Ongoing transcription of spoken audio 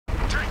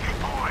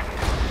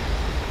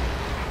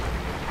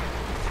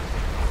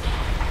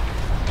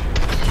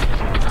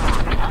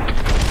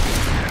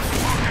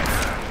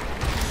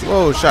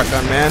Whoa,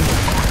 shotgun man.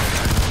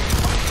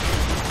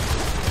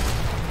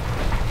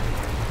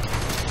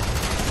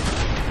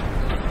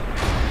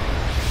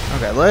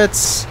 Okay,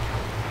 let's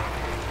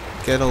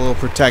get a little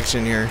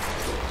protection here.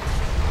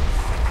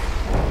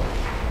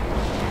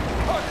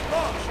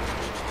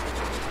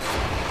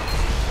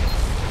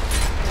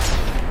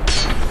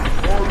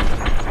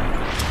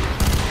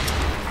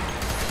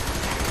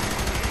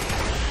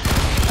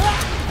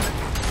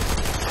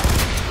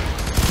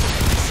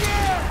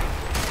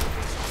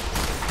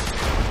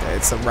 Okay,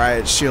 it's some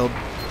riot shield.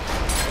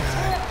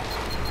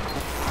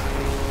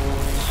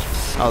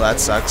 Oh, that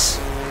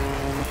sucks.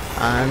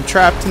 I'm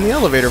trapped in the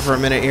elevator for a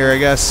minute here, I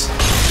guess.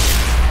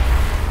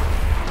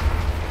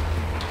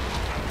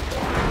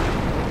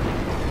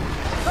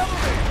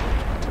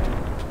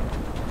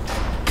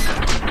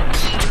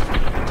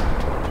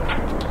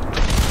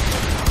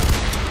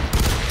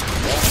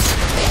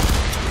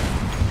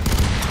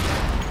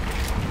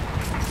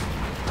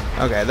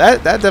 Okay,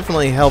 that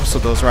definitely helps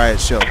with those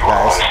riot shield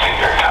guys.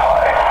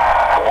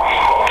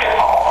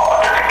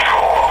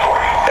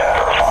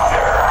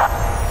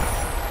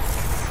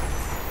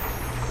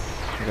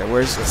 Okay,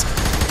 where's this?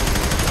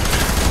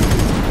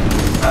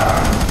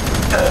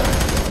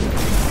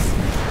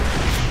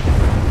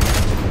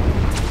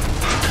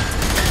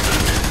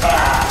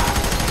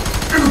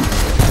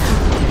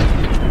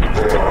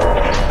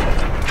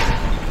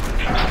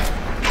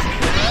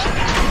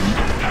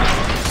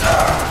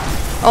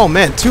 Oh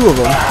man, 2 of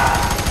them.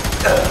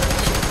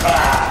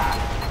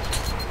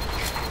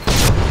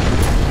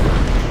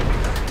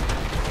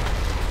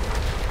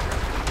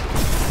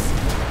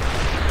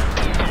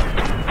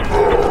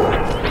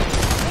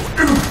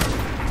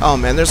 Oh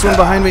man, there's one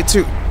behind me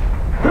too.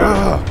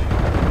 Oh.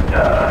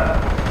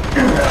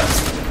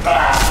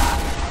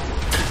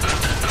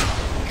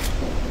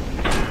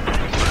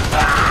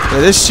 Yeah,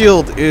 this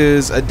shield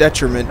is a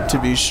detriment, to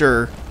be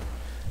sure.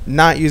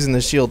 Not using the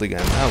shield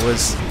again. That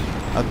was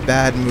a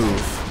bad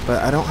move.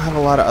 But I don't have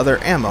a lot of other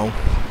ammo.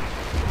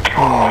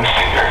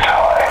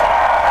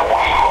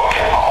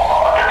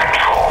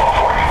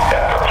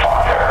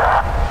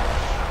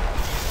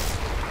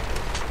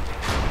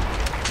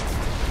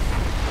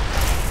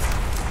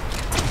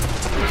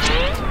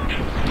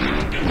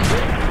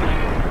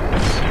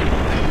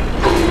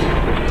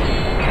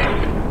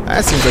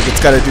 That seems like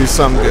it's got to do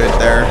some good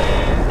there.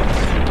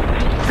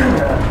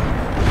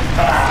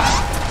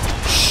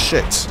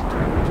 Shit.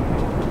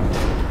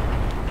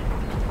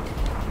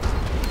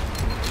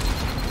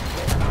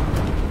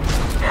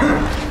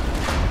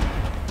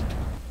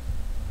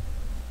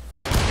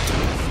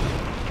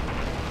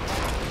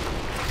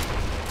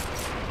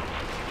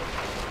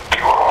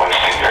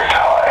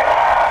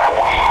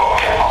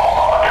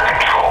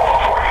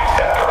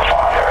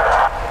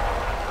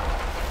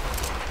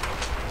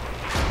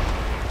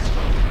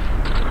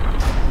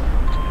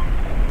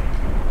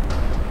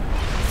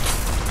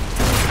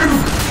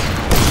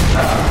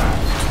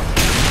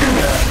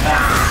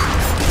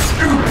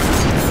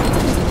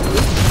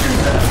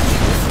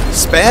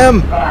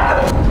 Spam!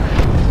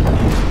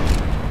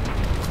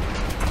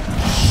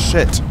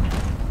 Shit.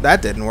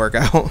 That didn't work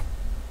out.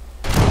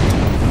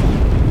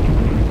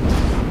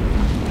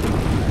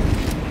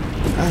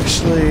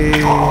 Actually...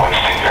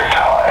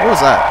 what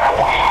was that?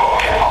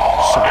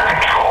 Shot.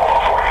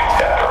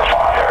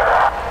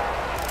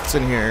 What's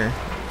in here?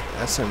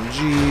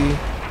 SMG.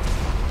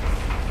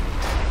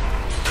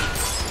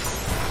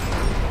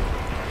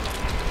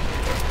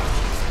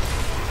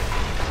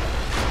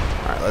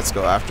 Alright, let's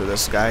go after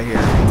this guy here.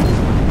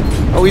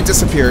 Oh, he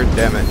disappeared,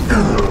 damn it.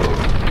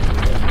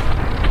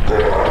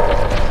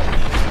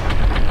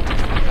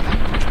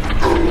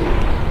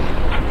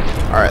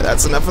 Alright,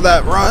 that's enough of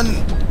that. Run!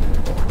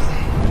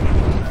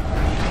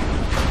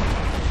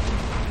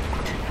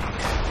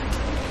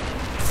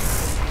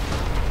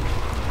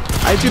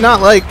 I do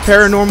not like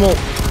paranormal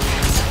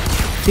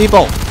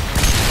people.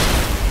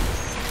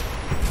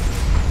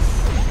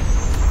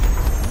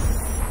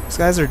 These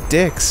guys are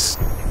dicks.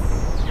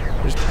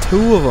 There's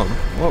 2 of them.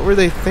 What were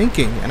they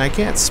thinking? And I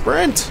can't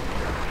sprint.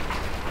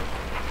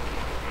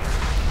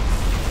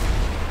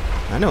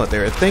 I know what they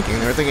were thinking.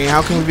 They were thinking,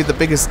 how can we be the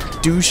biggest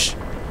douche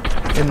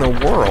in the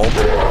world?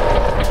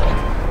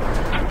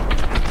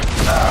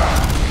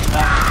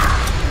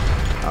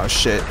 Oh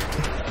shit.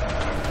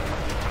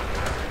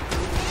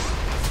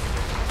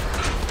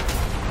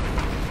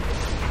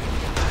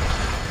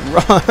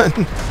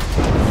 Run!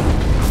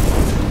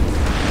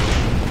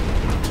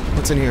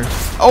 What's in here?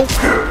 Oh!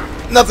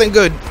 Nothing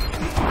good!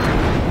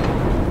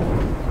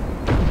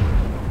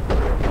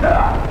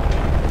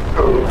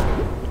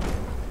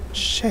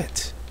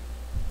 Shit.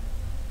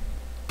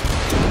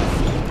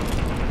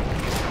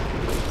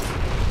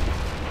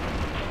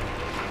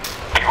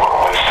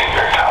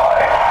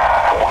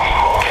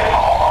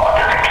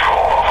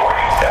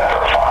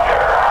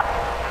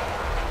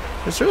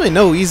 There's really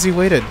no easy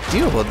way to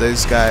deal with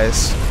these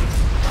guys.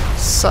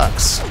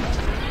 Sucks.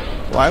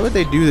 Why would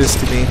they do this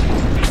to me?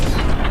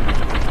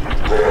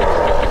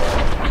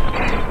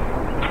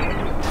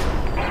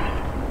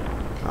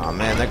 Oh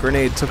man, that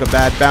grenade took a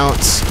bad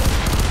bounce.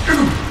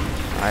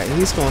 Alright,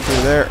 he's going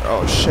through there.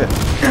 Oh, shit.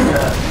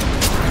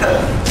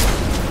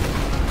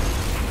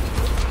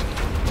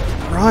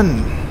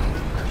 Run!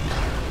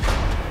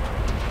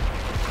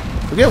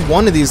 If we get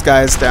one of these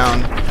guys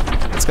down,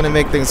 it's gonna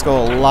make things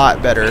go a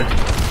lot better.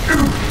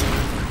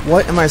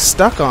 What am I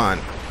stuck on?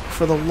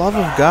 For the love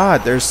of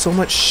God, there's so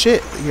much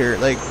shit here.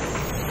 Like...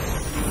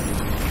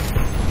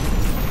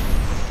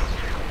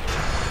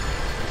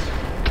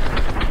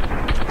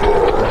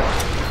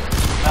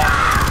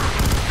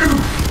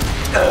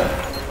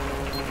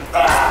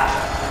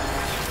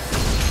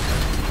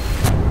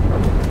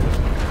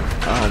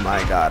 Oh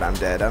my God, I'm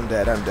dead, I'm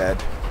dead, I'm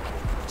dead.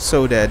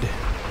 So dead.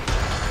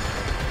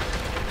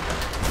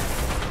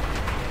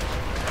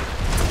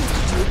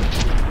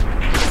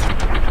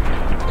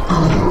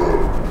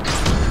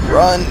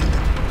 Run! Is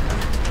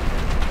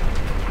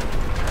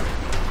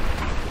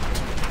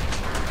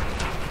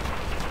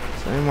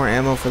there any more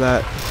ammo for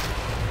that?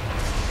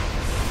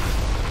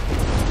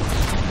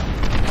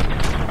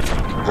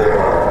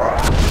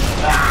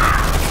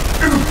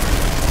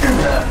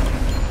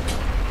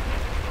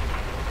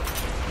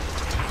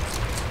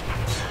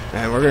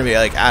 Man, we're gonna be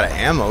like out of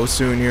ammo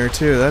soon here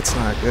too. That's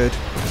not good.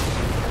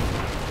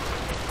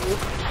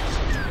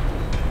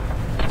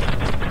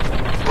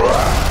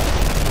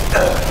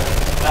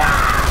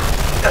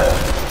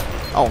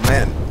 Oh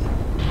man.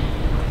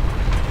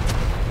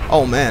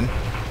 Oh man.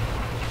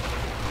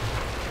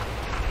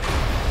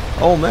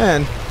 Oh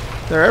man.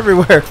 They're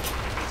everywhere.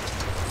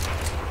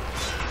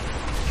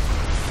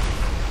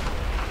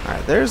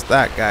 Alright, there's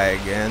that guy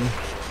again.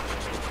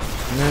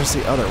 And there's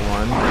the other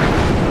one.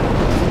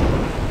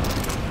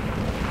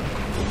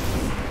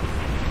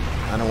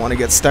 I don't want to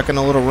get stuck in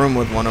a little room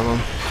with one of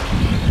them.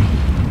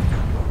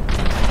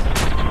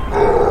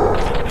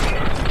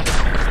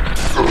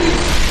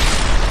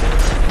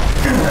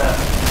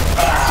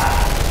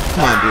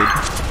 Come on, dude.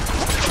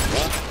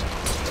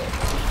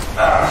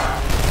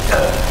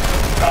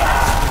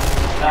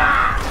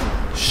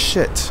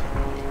 Shit.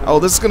 Oh,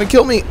 this is gonna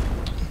kill me.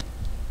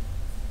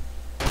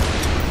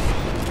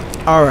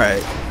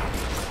 Alright.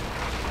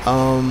 You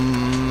are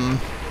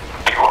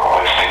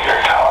wasting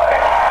your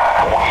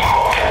time. We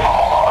will get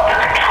all under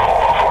control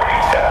before you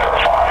ever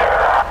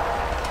fire.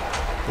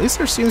 At least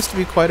there seems to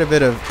be quite a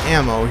bit of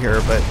ammo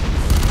here, but...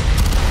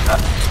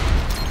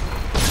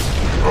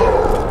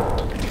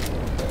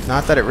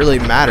 not that it really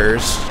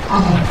matters.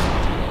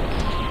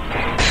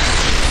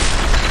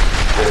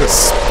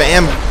 Just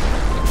spam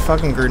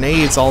fucking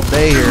grenades all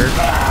day here.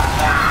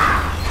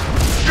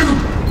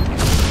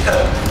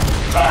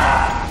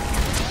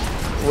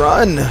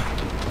 Run!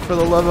 For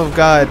the love of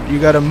God, you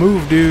gotta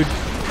move, dude.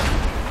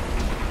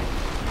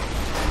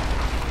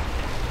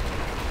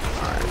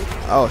 Alright.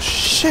 Oh,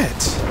 shit.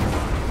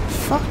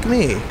 Fuck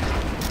me.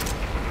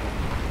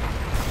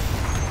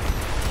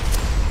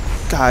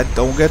 God,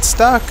 don't get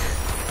stuck.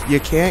 You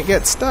can't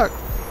get stuck.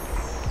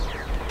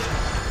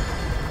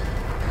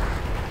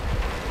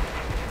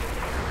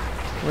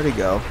 Where'd he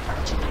go?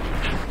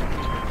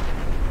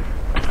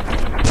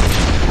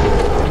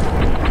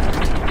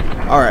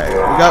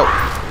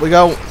 Alright, we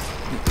go.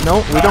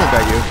 No, we don't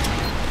got you.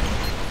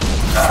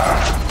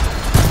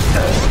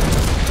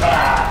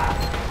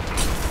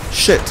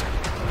 Shit.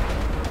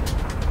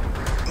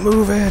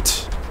 Move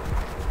it.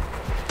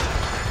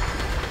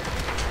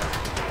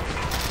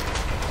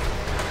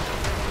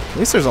 At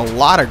least there's a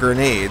lot of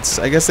grenades.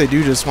 I guess they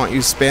do just want you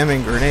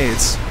spamming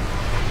grenades.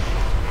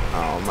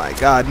 Oh my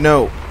God,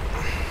 no.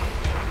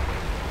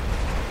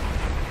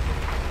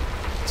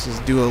 Let's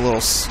just do a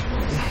little...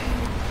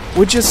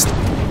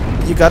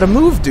 You gotta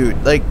move,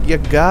 dude. Like, you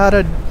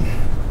gotta...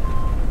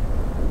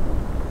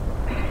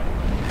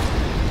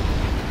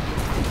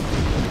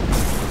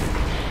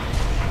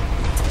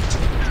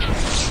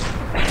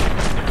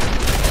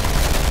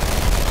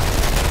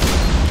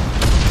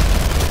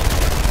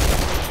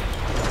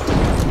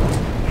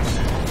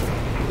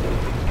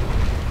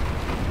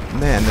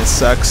 Man, this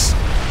sucks.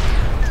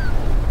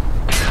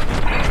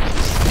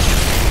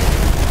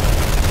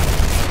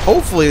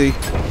 Hopefully,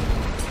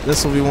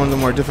 this will be one of the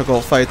more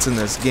difficult fights in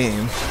this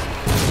game.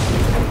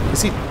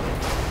 Is he...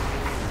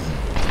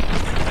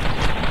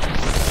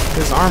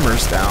 His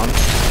armor's down.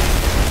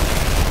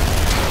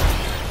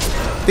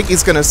 I think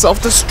he's gonna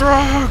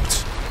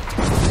self-destruct!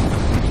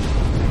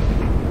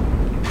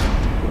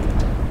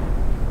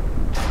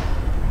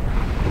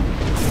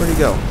 Where'd he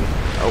go?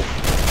 Oh.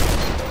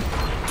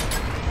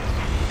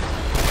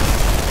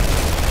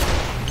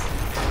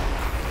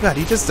 God,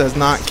 he just does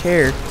not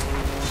care.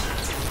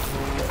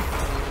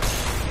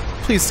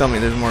 Please tell me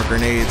there's more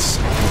grenades.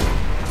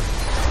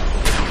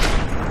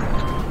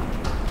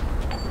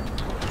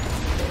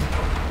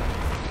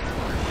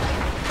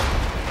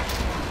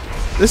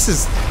 This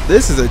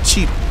is a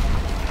cheap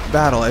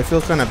battle. I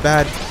feel kind of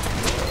bad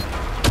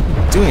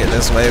doing it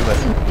this way, but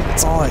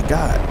it's all I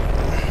got.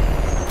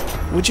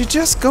 Would you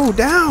just go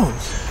down?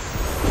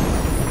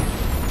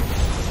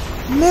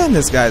 Man,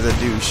 this guy's a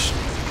douche.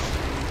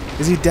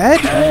 Is he dead?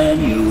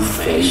 Can you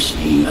face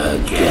me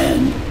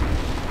again?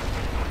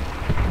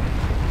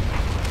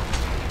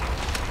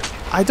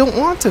 I don't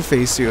want to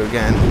face you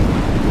again.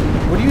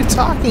 What are you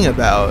talking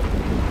about?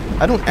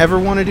 I don't ever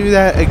want to do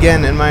that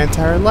again in my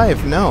entire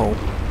life. No.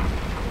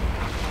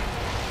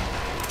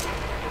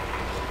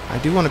 I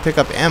do want to pick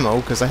up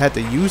ammo because I had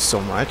to use so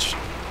much.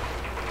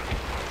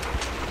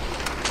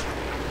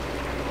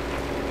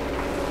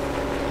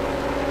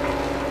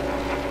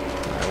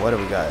 Alright, what do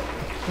we got?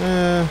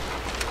 I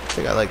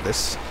think I like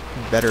this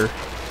better.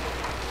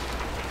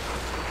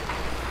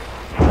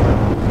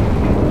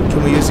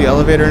 Can we use the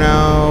elevator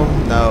now?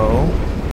 No.